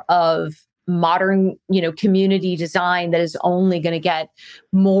power of modern, community design that is only going to get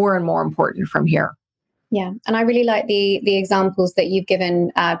more and more important from here. Yeah. And I really like the examples that you've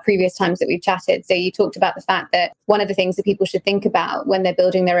given previous times that we've chatted. So you talked about the fact that one of the things that people should think about when they're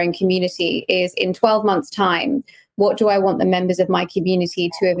building their own community is in 12 months' time, what do I want the members of my community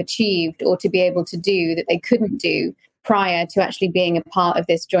to have achieved or to be able to do that they couldn't do prior to actually being a part of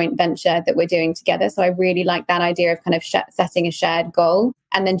this joint venture that we're doing together. So I really like that idea of kind of setting a shared goal.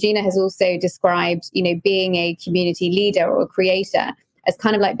 And then Gina has also described, being a community leader or a creator as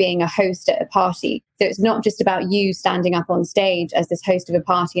kind of like being a host at a party. So it's not just about you standing up on stage as this host of a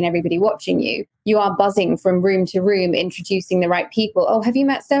party and everybody watching you. You are buzzing from room to room, introducing the right people. Oh, have you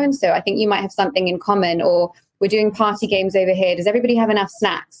met so-and-so? I think you might have something in common. Or we're doing party games over here. Does everybody have enough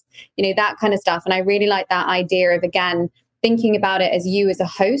snacks? That kind of stuff. And I really like that idea of, again, thinking about it as you as a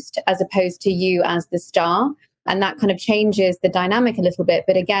host, as opposed to you as the star. And that kind of changes the dynamic a little bit.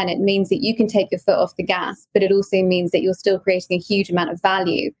 But again, it means that you can take your foot off the gas, but it also means that you're still creating a huge amount of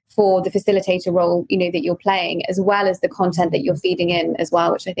value for the facilitator role, that you're playing, as well as the content that you're feeding in as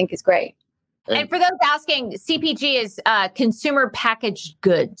well, which I think is great. And for those asking, CPG is consumer packaged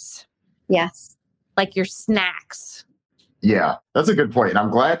goods. Yes. Like your snacks. Yeah, that's a good point. And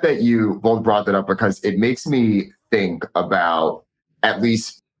I'm glad that you both brought that up because it makes me think about at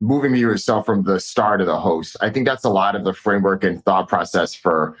least moving yourself from the star to the host. I think that's a lot of the framework and thought process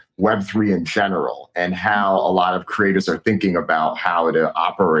for Web3 in general and how a lot of creators are thinking about how to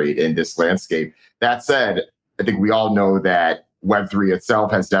operate in this landscape. That said, I think we all know that Web3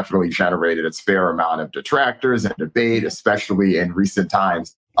 itself has definitely generated its fair amount of detractors and debate, especially in recent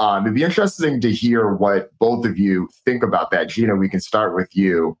times. It'd be interesting to hear what both of you think about that. Gina, we can start with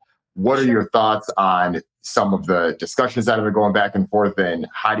you. What are your thoughts on some of the discussions that have been going back and forth, and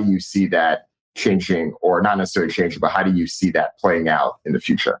how do you see that changing, or not necessarily changing, but how do you see that playing out in the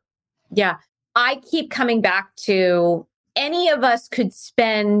future? Yeah, I keep coming back to any of us could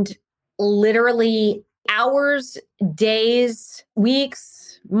spend literally hours, days,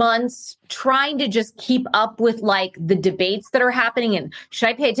 weeks, months trying to just keep up with like the debates that are happening and should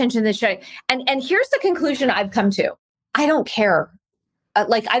I pay attention to this? And here's the conclusion I've come to. I don't care.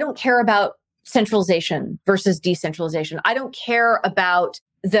 I don't care about centralization versus decentralization. I don't care about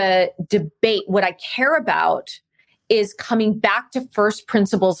the debate. What I care about is coming back to first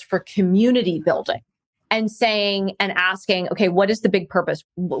principles for community building and saying and asking, okay, what is the big purpose?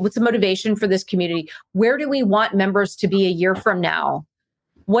 What's the motivation for this community? Where do we want members to be a year from now?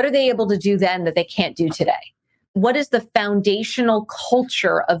 What are they able to do then that they can't do today? What is the foundational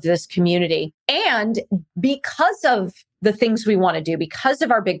culture of this community? And because of the things we want to do, because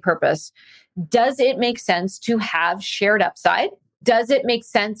of our big purpose, does it make sense to have shared upside? Does it make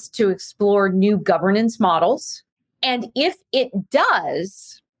sense to explore new governance models? And if it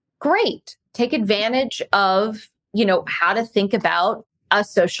does, great. Take advantage of, how to think about a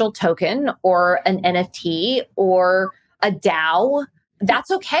social token or an NFT or a DAO.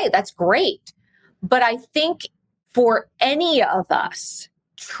 That's okay. That's great. But I think for any of us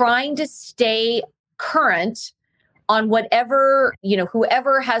trying to stay current on whatever,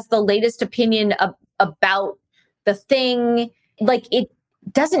 whoever has the latest opinion about the thing, like it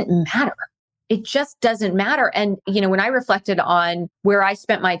doesn't matter. It just doesn't matter. And, when I reflected on where I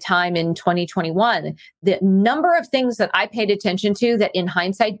spent my time in 2021, the number of things that I paid attention to that in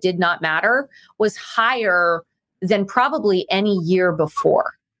hindsight did not matter was higher than probably any year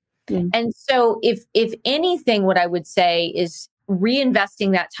before. Mm. And so if anything, what I would say is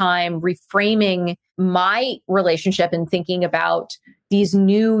reinvesting that time, reframing my relationship and thinking about these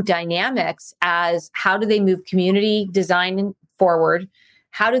new dynamics as how do they move community design forward?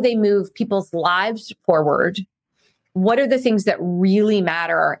 How do they move people's lives forward? What are the things that really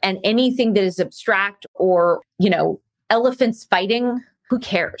matter? And anything that is abstract or, elephants fighting, who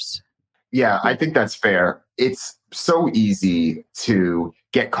cares? Yeah, I think that's fair. It's so easy to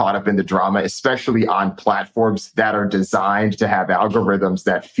get caught up in the drama, especially on platforms that are designed to have algorithms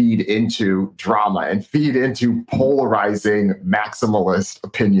that feed into drama and feed into polarizing maximalist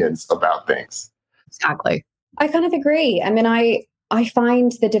opinions about things. Exactly. I kind of agree. I mean, I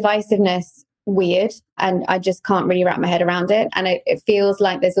find the divisiveness weird and I just can't really wrap my head around it. And it feels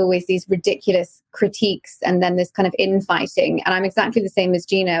like there's always these ridiculous critiques and then this kind of infighting. And I'm exactly the same as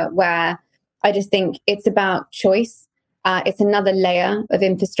Gina, where I just think it's about choice. It's another layer of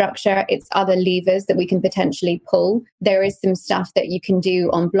infrastructure. It's other levers that we can potentially pull. There is some stuff that you can do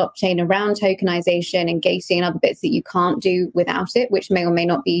on blockchain around tokenization and gating and other bits that you can't do without it, which may or may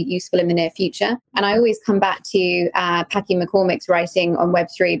not be useful in the near future. And I always come back to Packy McCormick's writing on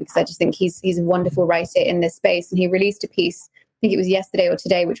Web3, because I just think he's a wonderful writer in this space. And he released a piece, I think it was yesterday or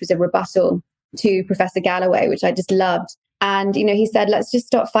today, which was a rebuttal to Professor Galloway, which I just loved. And, he said, let's just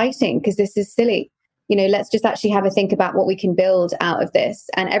stop fighting because this is silly. Let's just actually have a think about what we can build out of this.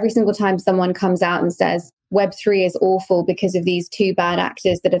 And every single time someone comes out and says Web3 is awful because of these two bad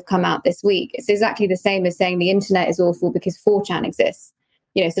actors that have come out this week, it's exactly the same as saying the internet is awful because 4chan exists.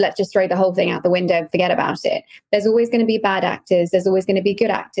 So let's just throw the whole thing out the window and forget about it. There's always going to be bad actors. There's always going to be good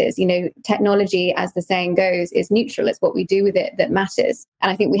actors. Technology, as the saying goes, is neutral. It's what we do with it that matters.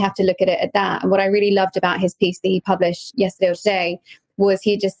 And I think we have to look at it at that. And what I really loved about his piece that he published yesterday or today was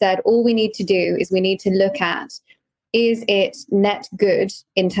he just said, all we need to do is we need to look at, is it net good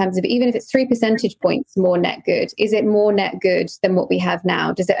in terms of, even if it's 3 percentage points more net good, is it more net good than what we have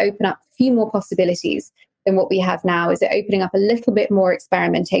now? Does it open up a few more possibilities than what we have now? Is it opening up a little bit more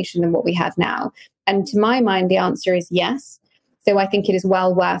experimentation than what we have now? And to my mind, the answer is yes. So I think it is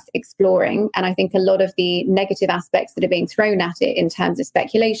well worth exploring. And I think a lot of the negative aspects that are being thrown at it in terms of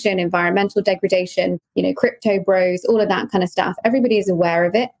speculation, environmental degradation, crypto bros, all of that kind of stuff, everybody is aware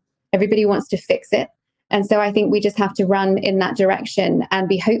of it. Everybody wants to fix it. And so I think we just have to run in that direction and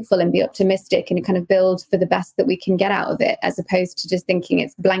be hopeful and be optimistic and kind of build for the best that we can get out of it, as opposed to just thinking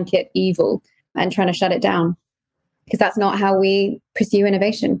it's blanket evil and trying to shut it down, because that's not how we pursue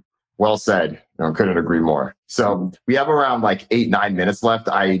innovation. Well said. Couldn't agree more. So we have around 8-9 minutes left.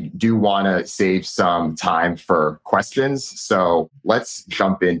 I do want to save some time for questions. So let's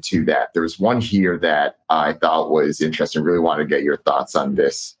jump into that. There's one here that I thought was interesting. Really want to get your thoughts on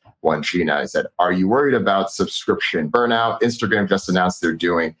this one, Gina. I said, are you worried about subscription burnout? Instagram just announced they're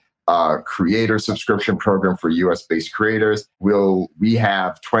doing a creator subscription program for US-based creators. Will we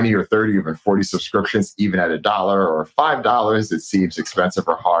have 20 or 30 or even 40 subscriptions, even at $1 or $5? It seems expensive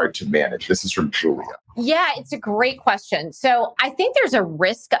or hard to manage. This is from Julia. Yeah, it's a great question. So I think there's a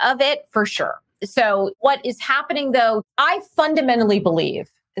risk of it for sure. So what is happening though, I fundamentally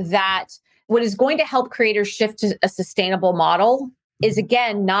believe that what is going to help creators shift to a sustainable model is,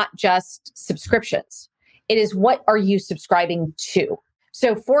 again, not just subscriptions. It is, what are you subscribing to?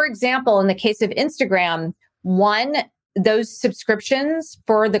 So for example, in the case of Instagram, those subscriptions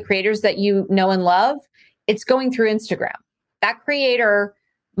for the creators that you know and love, it's going through Instagram. That creator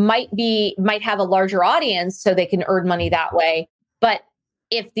might have a larger audience so they can earn money that way. But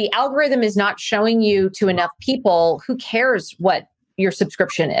if the algorithm is not showing you to enough people, who cares what your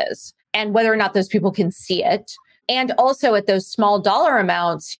subscription is and whether or not those people can see it? And also at those small dollar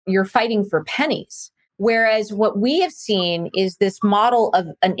amounts, you're fighting for pennies. Whereas what we have seen is this model of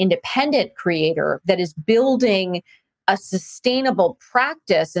an independent creator that is building a sustainable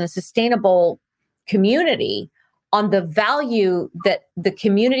practice and a sustainable community on the value that the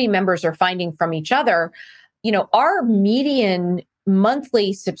community members are finding from each other. Our median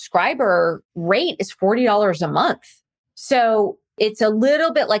monthly subscriber rate is $40 a month. So it's a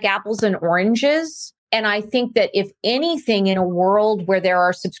little bit like apples and oranges. And I think that if anything, in a world where there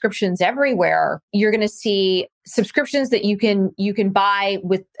are subscriptions everywhere, you're going to see subscriptions that you can buy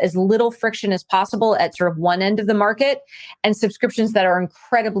with as little friction as possible at sort of one end of the market, and subscriptions that are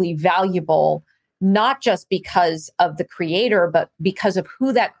incredibly valuable, not just because of the creator, but because of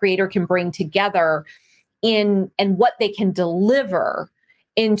who that creator can bring together and what they can deliver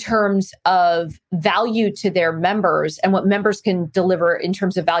in terms of value to their members and what members can deliver in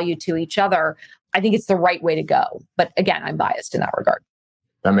terms of value to each other. I think it's the right way to go. But again, I'm biased in that regard.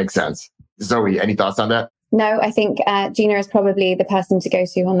 That makes sense. Zoe, any thoughts on that? No, I think Gina is probably the person to go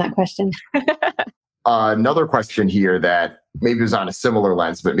to on that question. Another question here that maybe was on a similar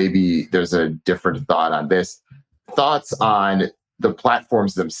lens, but maybe there's a different thought on this. Thoughts on the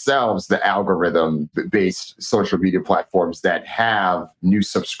platforms themselves, the algorithm-based social media platforms that have new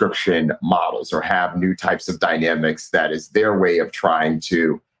subscription models or have new types of dynamics that is their way of trying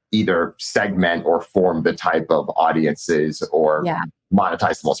to either segment or form the type of audiences or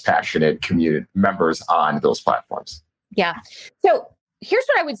monetize the most passionate community members on those platforms. Yeah. So here's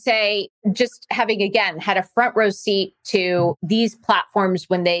what I would say, just having, again, had a front row seat to these platforms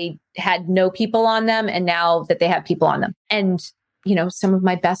when they had no people on them and now that they have people on them. And, some of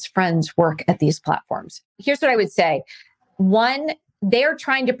my best friends work at these platforms. Here's what I would say. One, they're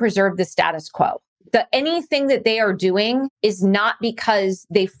trying to preserve the status quo. Anything that they are doing is not because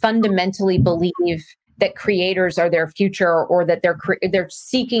they fundamentally believe that creators are their future or that they're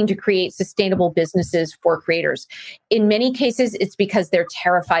seeking to create sustainable businesses for creators. In many cases, it's because they're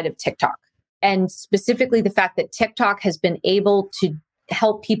terrified of TikTok. And specifically the fact that TikTok has been able to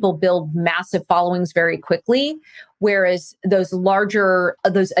help people build massive followings very quickly, whereas those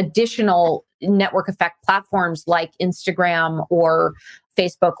additional network effect platforms like Instagram or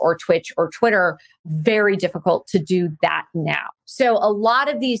Facebook or Twitch or Twitter, very difficult to do that now. So a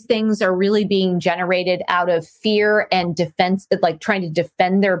lot of these things are really being generated out of fear and defense, like trying to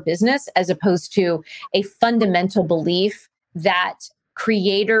defend their business, as opposed to a fundamental belief that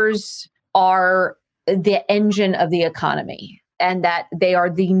creators are the engine of the economy and that they are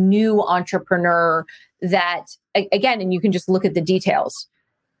the new entrepreneur that, again, and you can just look at the details.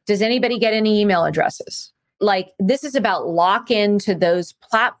 Does anybody get any email addresses? Like, this is about lock into those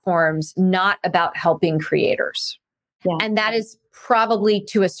platforms, not about helping creators. Yeah. And that is probably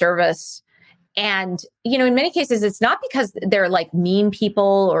to a service. And, in many cases, it's not because they're like mean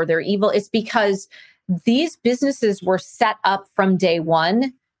people or they're evil. It's because these businesses were set up from day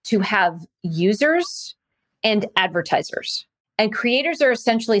one to have users and advertisers. And creators are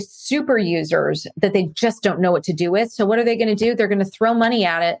essentially super users that they just don't know what to do with. So what are they going to do? They're going to throw money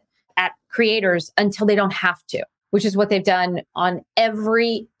at it, at creators, until they don't have to, which is what they've done on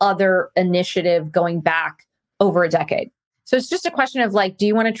every other initiative going back over a decade. So it's just a question of like, do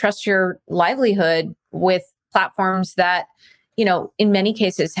you want to trust your livelihood with platforms that, in many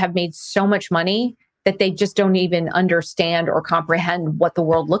cases have made so much money that they just don't even understand or comprehend what the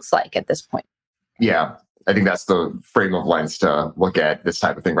world looks like at this point? Yeah. I think that's the frame of lens to look at this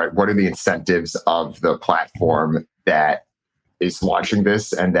type of thing, right? What are the incentives of the platform that is launching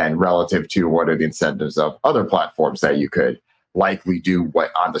this? And then relative to what are the incentives of other platforms that you could likely do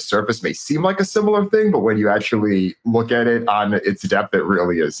what on the surface may seem like a similar thing, but when you actually look at it on its depth, it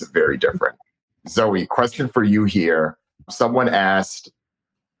really is very different. Zoe, question for you here. Someone asked,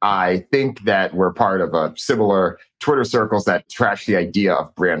 I think that we're part of a similar Twitter circles that trash the idea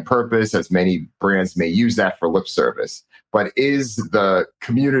of brand purpose, as many brands may use that for lip service. But is the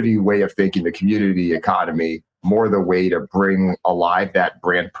community way of thinking, the community economy, more the way to bring alive that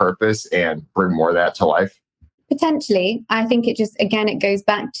brand purpose and bring more of that to life? Potentially. I think it just, again, it goes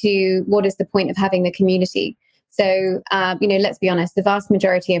back to what is the point of having the community? So, let's be honest, the vast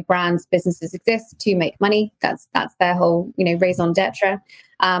majority of brands, businesses exist to make money. That's their whole, raison d'etre.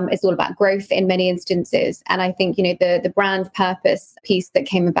 It's all about growth in many instances. And I think, the brand purpose piece that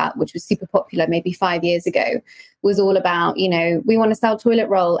came about, which was super popular maybe 5 years ago, was all about, we want to sell toilet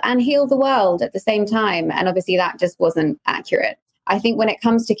roll and heal the world at the same time. And obviously that just wasn't accurate. I think when it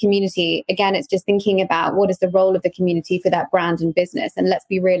comes to community, again, it's just thinking about what is the role of the community for that brand and business. And let's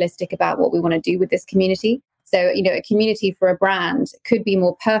be realistic about what we want to do with this community. So, a community for a brand could be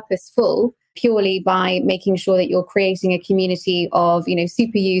more purposeful purely by making sure that you're creating a community of,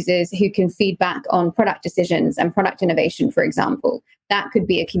 super users who can feed back on product decisions and product innovation, for example. That could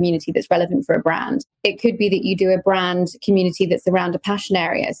be a community that's relevant for a brand. It could be that you do a brand community that's around a passion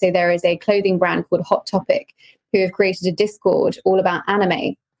area. So there is a clothing brand called Hot Topic who have created a Discord all about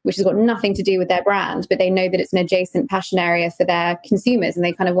anime, which has got nothing to do with their brand, but they know that it's an adjacent passion area for their consumers and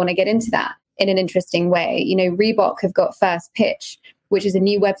they kind of want to get into that in an interesting way. Reebok have got First Pitch, which is a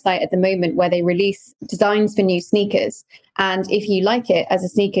new website at the moment where they release designs for new sneakers. And if you like it as a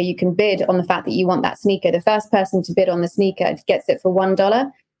sneaker, you can bid on the fact that you want that sneaker. The first person to bid on the sneaker gets it for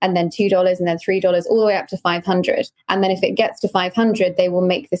 $1, and then $2, and then $3, all the way up to $500. And then if it gets to $500, they will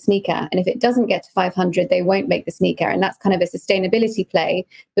make the sneaker. And if it doesn't get to $500, they won't make the sneaker. And that's kind of a sustainability play,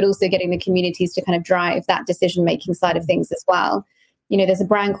 but also getting the communities to kind of drive that decision-making side of things as well. There's a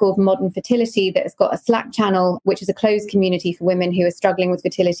brand called Modern Fertility that has got a Slack channel, which is a closed community for women who are struggling with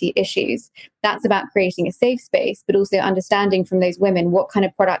fertility issues. That's about creating a safe space, but also understanding from those women what kind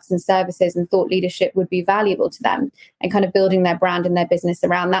of products and services and thought leadership would be valuable to them, and kind of building their brand and their business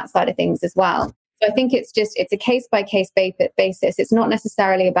around that side of things as well. So I think it's a case-by-case basis. It's not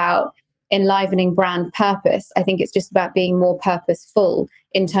necessarily about enlivening brand purpose. I think it's just about being more purposeful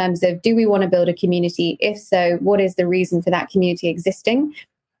in terms of, do we want to build a community? If so, what is the reason for that community existing?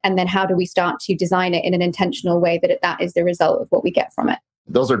 And then how do we start to design it in an intentional way that is the result of what we get from it?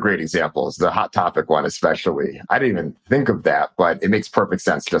 Those are great examples. The Hot Topic one, especially. I didn't even think of that, but it makes perfect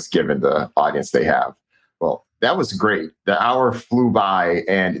sense just given the audience they have. Well, that was great. The hour flew by,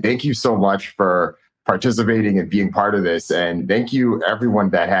 and thank you so much for participating and being part of this. And thank you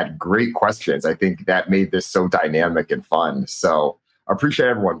everyone that had great questions. I think that made this so dynamic and fun. So appreciate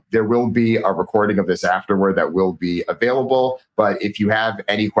everyone. There will be a recording of this afterward that will be available. But if you have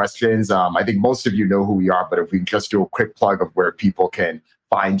any questions, I think most of you know who we are, but if we can just do a quick plug of where people can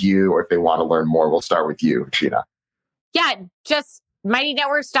find you, or if they want to learn more, we'll start with you, Gina. Yeah, just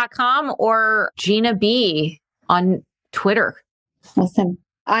mightynetworks.com or Gina B on Twitter. Awesome.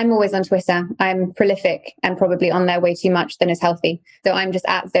 I'm always on Twitter. I'm prolific and probably on there way too much than is healthy. So I'm just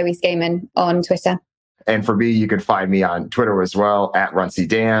at Zoe Skayman on Twitter. And for me, you can find me on Twitter as well, at Runcie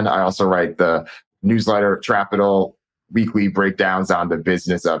Dan. I also write the newsletter, Trapital, weekly breakdowns on the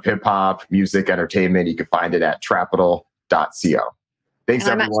business of hip hop, music, entertainment. You can find it at trapital.co. Thanks,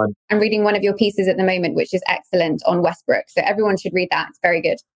 everyone. I'm reading one of your pieces at the moment, which is excellent, on Westbrook. So everyone should read that. It's very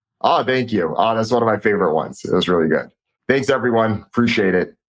good. Oh, thank you. Oh, that's one of my favorite ones. It was really good. Thanks, everyone. Appreciate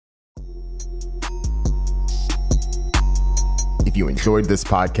it. If you enjoyed this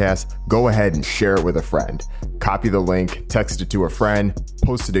podcast, go ahead and share it with a friend. Copy the link, text it to a friend,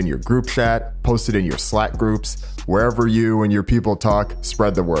 post it in your group chat, post it in your Slack groups. Wherever you and your people talk,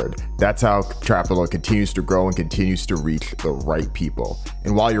 spread the word. That's how Trapital continues to grow and continues to reach the right people.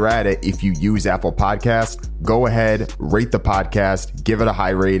 And while you're at it, if you use Apple Podcasts, go ahead, rate the podcast, give it a high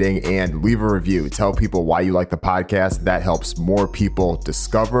rating, and leave a review. Tell people why you like the podcast. That helps more people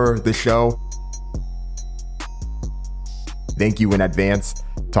discover the show. Thank you in advance.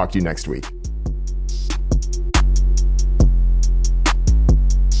 Talk to you next week.